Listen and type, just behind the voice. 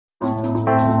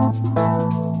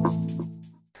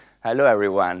Hello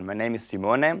everyone, my name is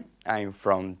Simone. I'm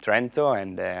from Trento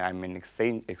and I'm an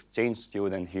exchange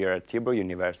student here at Tilburg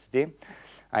University.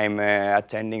 I'm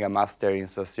attending a master in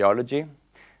Sociology,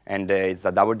 and it's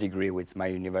a double degree with my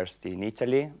university in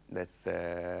Italy. That's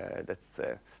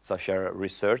social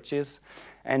researches.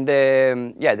 And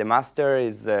yeah, the master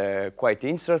is quite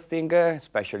interesting,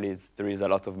 especially there is a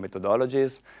lot of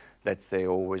methodologies. That's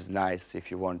always nice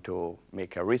if you want to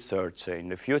make a research in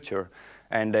the future,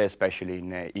 and especially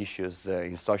in issues,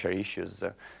 in social issues.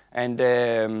 And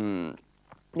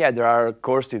yeah, there are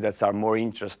courses that are more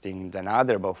interesting than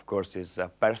others, but of course it's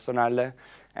personal.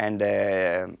 And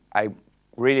I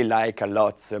really like a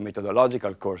lot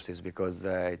methodological courses because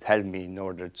it helped me in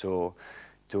order to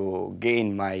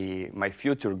gain my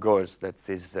future goals, that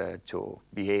is to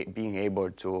being able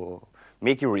to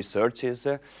making researches,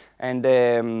 and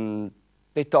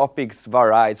the topics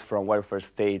varied from welfare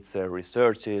states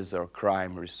researches or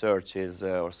crime researches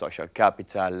or social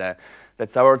capital.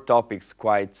 That's our topics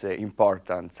quite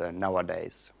important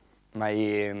nowadays.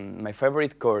 My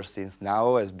favorite course since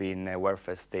now has been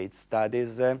welfare state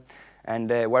studies, and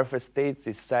welfare states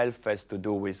itself has to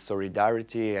do with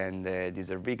solidarity and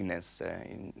deservingness,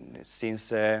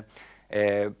 since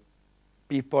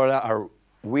people are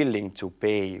willing to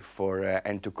pay for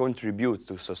and to contribute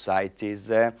to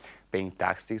societies, paying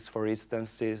taxes, for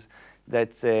instance,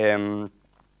 that to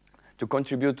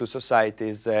contribute to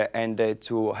societies and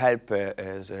to help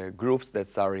groups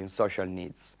that are in social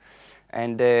needs.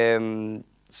 And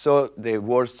so the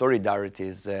word solidarity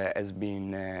has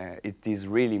been, it is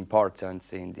really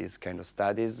important in these kind of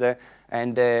studies,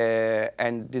 and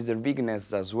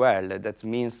deservingness as well. That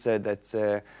means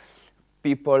that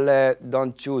people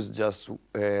don't choose just,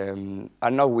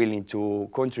 are not willing to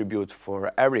contribute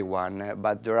for everyone,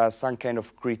 but there are some kind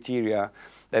of criteria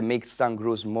that make some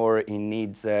groups more in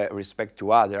need respect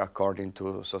to others according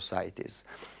to societies.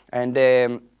 And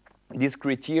this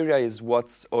criteria is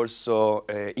what's also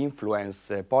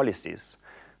influence policies,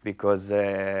 because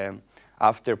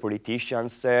after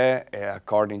politicians,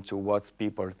 according to what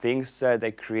people think,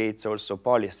 they create also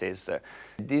policies.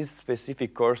 This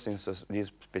specific course,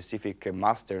 this specific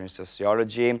master in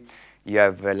sociology, you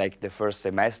have like the first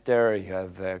semester, you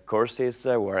have courses,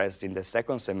 whereas in the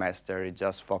second semester, it's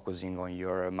just focusing on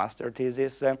your master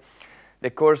thesis. The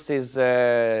courses,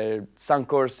 some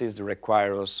courses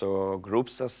require also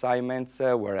groups assignments,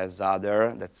 whereas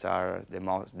other, that are the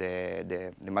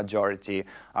majority,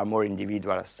 are more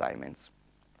individual assignments.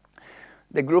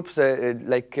 The groups,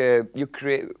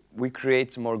 we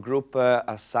create more group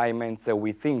assignments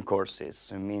within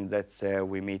courses. I mean that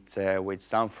we meet with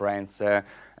some friends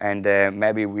and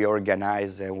maybe we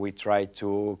organize and we try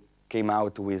to come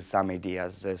out with some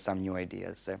ideas, some new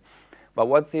ideas. But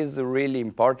what is really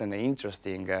important and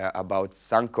interesting about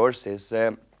some courses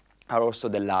are also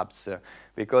the labs,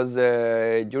 because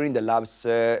during the labs,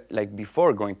 like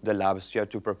before going to the labs, you have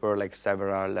to prepare like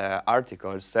several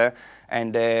articles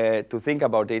and to think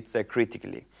about it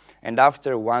critically. And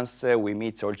after, once we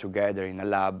meet all together in a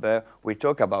lab, we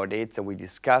talk about it, we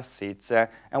discuss it,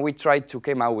 and we try to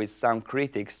come out with some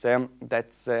critics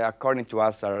that, according to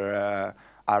us, are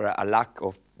a lack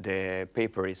of the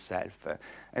paper itself.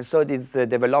 And so this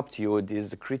developed you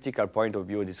this critical point of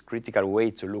view, this critical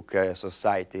way to look at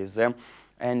societies,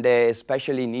 and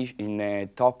especially in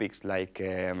topics like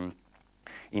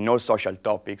in all social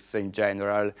topics in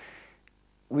general.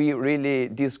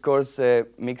 This course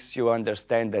makes you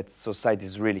understand that society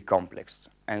is really complex,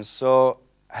 and so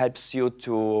helps you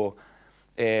to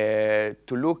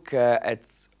look at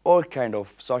all kind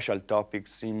of social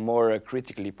topics in more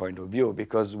critically point of view,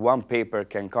 because one paper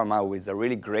can come out with a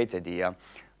really great idea,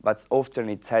 but often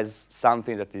it has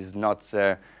something that is not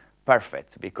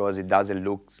perfect, because it doesn't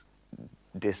look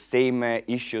the same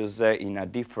issues in a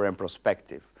different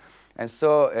perspective. And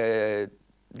so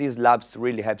these labs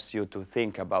really helps you to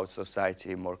think about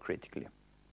society more critically.